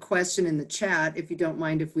we have a question in the chat, if you don't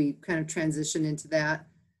mind if we kind of transition into that.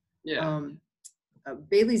 Yeah.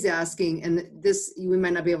 Bailey's asking, and this, we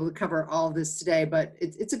might not be able to cover all of this today, but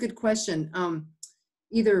it's a good question.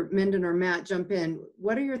 Either Minden or Matt, jump in.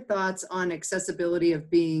 What are your thoughts on accessibility of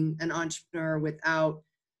being an entrepreneur without,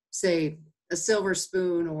 say, a silver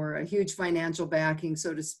spoon or a huge financial backing,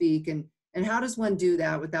 so to speak? And how does one do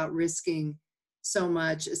that without risking so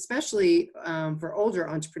much, especially for older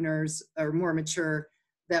entrepreneurs or more mature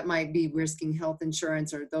that might be risking health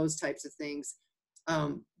insurance or those types of things?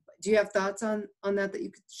 Do you have thoughts on that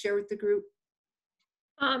you could share with the group?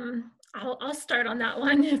 I'll start on that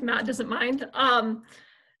one if Matt doesn't mind.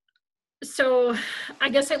 So I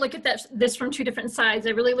guess I look at this from two different sides.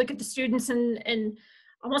 I really look at the students and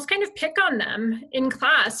almost kind of pick on them in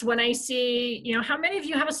class when I see, you know, how many of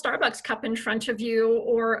you have a Starbucks cup in front of you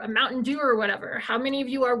or a Mountain Dew or whatever? How many of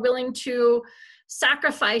you are willing to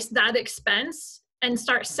sacrifice that expense and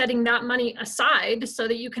start setting that money aside so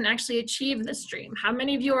that you can actually achieve this dream? How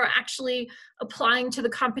many of you are actually applying to the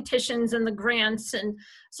competitions and the grants and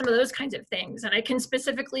some of those kinds of things? And I can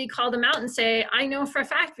specifically call them out and say, I know for a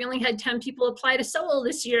fact we only had 10 people apply to Sewell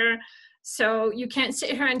this year, so you can't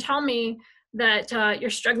sit here and tell me that you're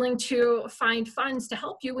struggling to find funds to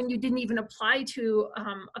help you when you didn't even apply to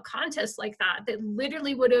a contest like that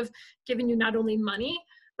literally would have given you not only money,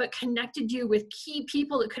 but connected you with key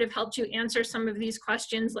people that could have helped you answer some of these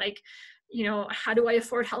questions, like, you know, how do I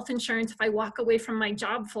afford health insurance if I walk away from my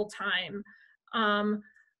job full time?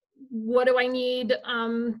 What do I need,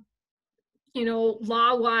 you know,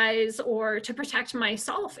 law-wise or to protect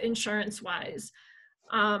myself insurance-wise?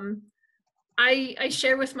 I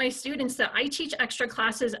share with my students that I teach extra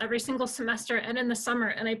classes every single semester and in the summer,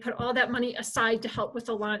 and I put all that money aside to help with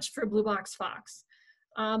the launch for Blue Box Fox.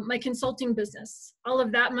 My consulting business, all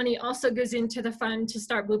of that money also goes into the fund to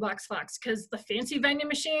start Blue Box Fox, because the fancy vending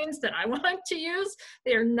machines that I want to use,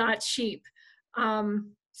 they are not cheap.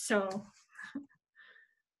 So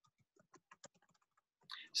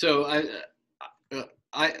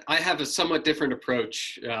I have a somewhat different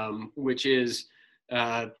approach, which is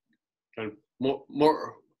kind of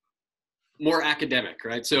more academic,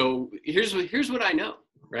 right? So here's what I know,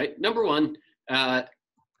 right? Number one,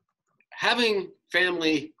 having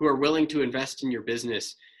family who are willing to invest in your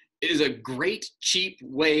business is a great, cheap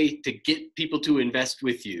way to get people to invest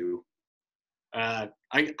with you. I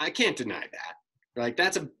can't deny that. Like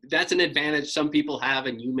that's an advantage some people have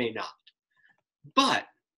and you may not. But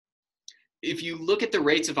if you look at the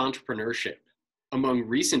rates of entrepreneurship among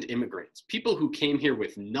recent immigrants, people who came here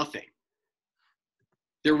with nothing,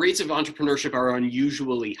 their rates of entrepreneurship are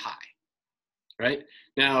unusually high, right?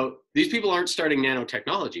 Now, these people aren't starting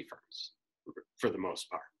nanotechnology firms for the most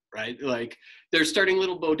part, right? Like they're starting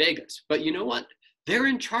little bodegas, but you know what? They're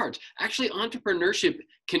in charge. Actually, entrepreneurship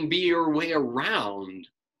can be your way around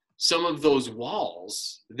some of those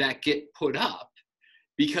walls that get put up,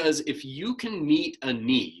 because if you can meet a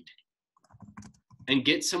need and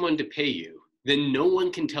get someone to pay you, then no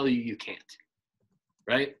one can tell you you can't,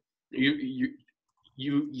 right? You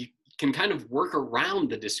can kind of work around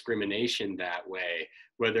the discrimination that way,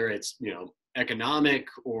 whether it's, you know, economic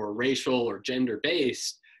or racial or gender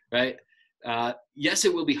based, right? Yes,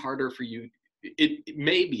 it will be harder for you. It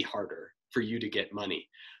may be harder for you to get money,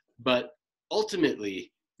 but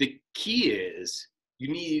ultimately the key is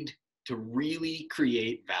you need to really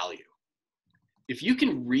create value. If you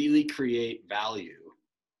can really create value,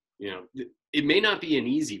 you know, it may not be an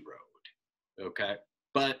easy road, okay?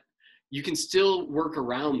 But you can still work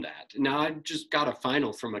around that. Now, I just got a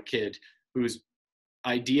final from a kid whose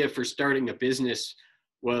idea for starting a business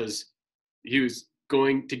was he was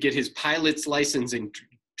going to get his pilot's license and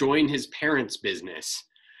join his parents' business.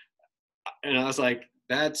 And I was like,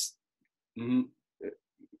 that's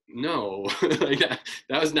no, like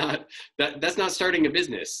that's not starting a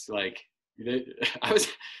business. Like, I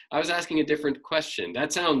was asking a different question.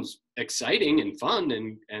 That sounds exciting and fun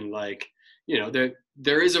and like, you know,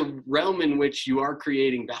 there is a realm in which you are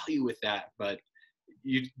creating value with that, but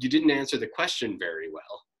you didn't answer the question very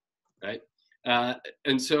well, right?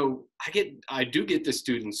 And so I do get the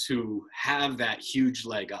students who have that huge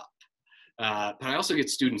leg up, but I also get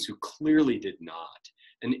students who clearly did not.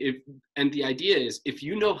 And the idea is, if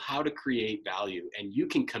you know how to create value and you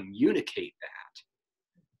can communicate that,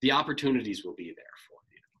 the opportunities will be there for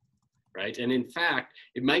you, right? And in fact,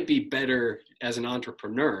 it might be better as an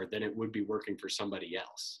entrepreneur than it would be working for somebody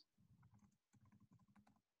else.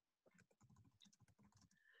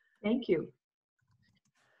 Thank you.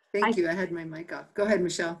 Thank you. I had my mic off. Go ahead,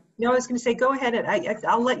 Michelle. No, I was going to say, go ahead, and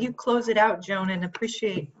I'll let you close it out, Joan, and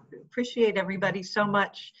appreciate everybody so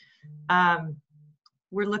much.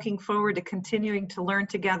 We're looking forward to continuing to learn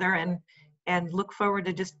together and look forward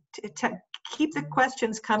to just keep the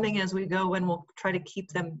questions coming as we go, and we'll try to keep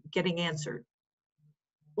them getting answered.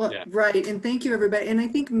 Well, yeah. Right. And thank you, everybody. And I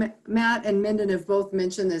think Matt and Minden have both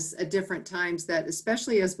mentioned this at different times, that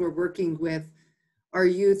especially as we're working with our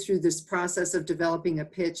youth through this process of developing a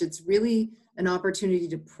pitch, it's really an opportunity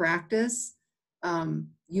to practice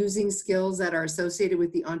using skills that are associated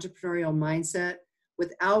with the entrepreneurial mindset,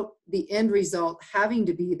 without the end result having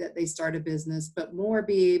to be that they start a business, but more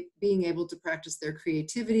being able to practice their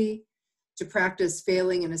creativity, to practice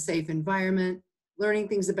failing in a safe environment, learning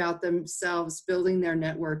things about themselves, building their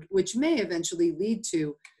network, which may eventually lead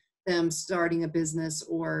to them starting a business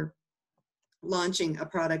or launching a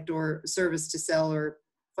product or service to sell, or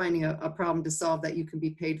finding a problem to solve that you can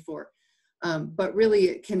be paid for. But really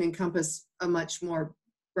it can encompass a much more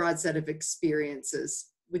broad set of experiences.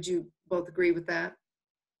 Would you both agree with that?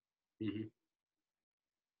 Mm-hmm.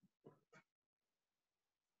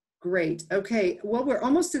 Great. Okay. Well, we're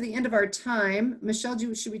almost to the end of our time. Michelle,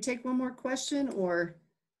 should we take one more question, or?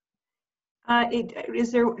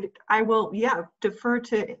 Is there? I will, defer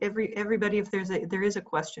to everybody if there is a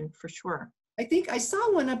question, for sure. I think I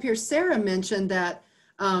saw one up here. Sarah mentioned that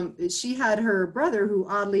she had her brother, who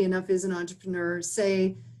oddly enough is an entrepreneur,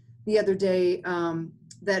 say the other day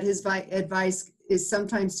that his advice is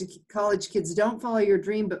sometimes to college kids, don't follow your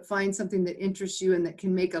dream, but find something that interests you and that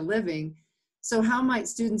can make a living. So how might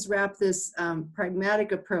students wrap this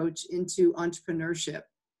pragmatic approach into entrepreneurship?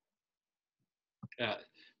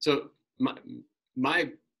 So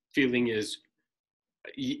my feeling is,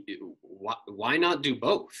 why not do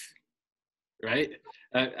both, right?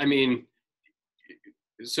 I mean,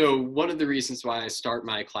 so one of the reasons why I start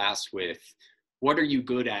my class with, what are you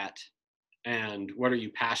good at and what are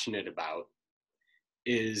you passionate about,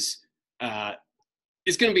 is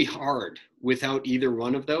it's going to be hard without either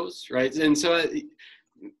one of those, right? And so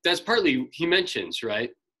that's partly, he mentions, right,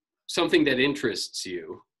 something that interests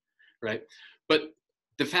you, right? But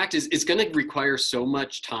the fact is, it's going to require so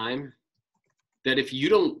much time that if you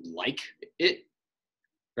don't like it,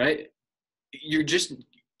 right,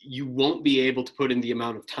 you won't be able to put in the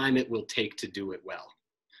amount of time it will take to do it well.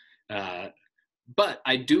 But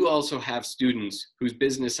I do also have students whose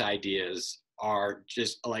business ideas are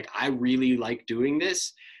just like, I really like doing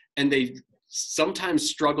this, and they sometimes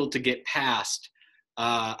struggle to get past,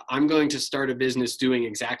 I'm going to start a business doing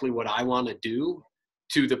exactly what I want to do,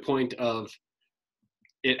 to the point of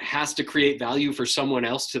it has to create value for someone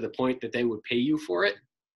else to the point that they would pay you for it,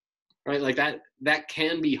 right? Like that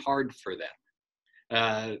can be hard for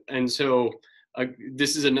them. And so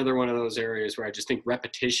this is another one of those areas where I just think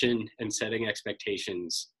repetition and setting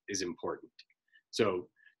expectations is important. So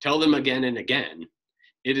tell them again and again,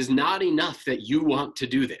 it is not enough that you want to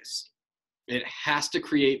do this. It has to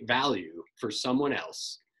create value for someone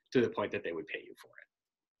else to the point that they would pay you for it.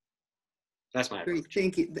 That's my approach. Great.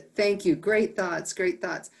 Thank you. Thank you. Great thoughts. Great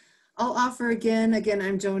thoughts. I'll offer again,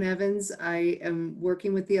 I'm Joan Evans. I am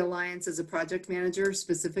working with the Alliance as a project manager,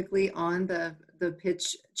 specifically on the the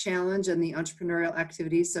pitch challenge and the entrepreneurial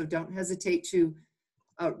activities. So don't hesitate to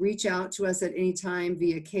reach out to us at any time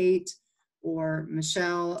via Kate or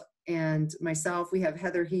Michelle and myself. We have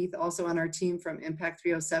Heather Heath also on our team from Impact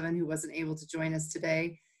 307 who wasn't able to join us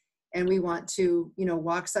today. And we want to,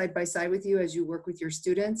 walk side by side with you as you work with your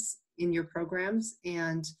students in your programs.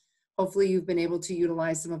 And hopefully you've been able to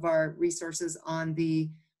utilize some of our resources on the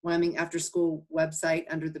Wyoming After School website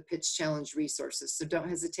under the Pitch Challenge resources. So don't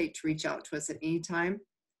hesitate to reach out to us at any time.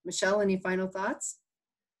 Michelle, any final thoughts?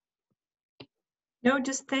 No,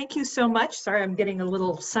 just thank you so much. Sorry, I'm getting a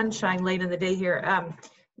little sunshine late in the day here.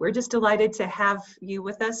 We're just delighted to have you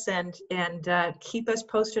with us and keep us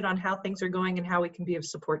posted on how things are going and how we can be of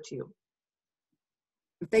support to you.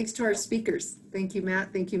 Thanks to our speakers. Thank you,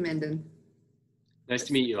 Matt. Thank you, Minden. Nice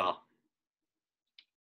to meet you all.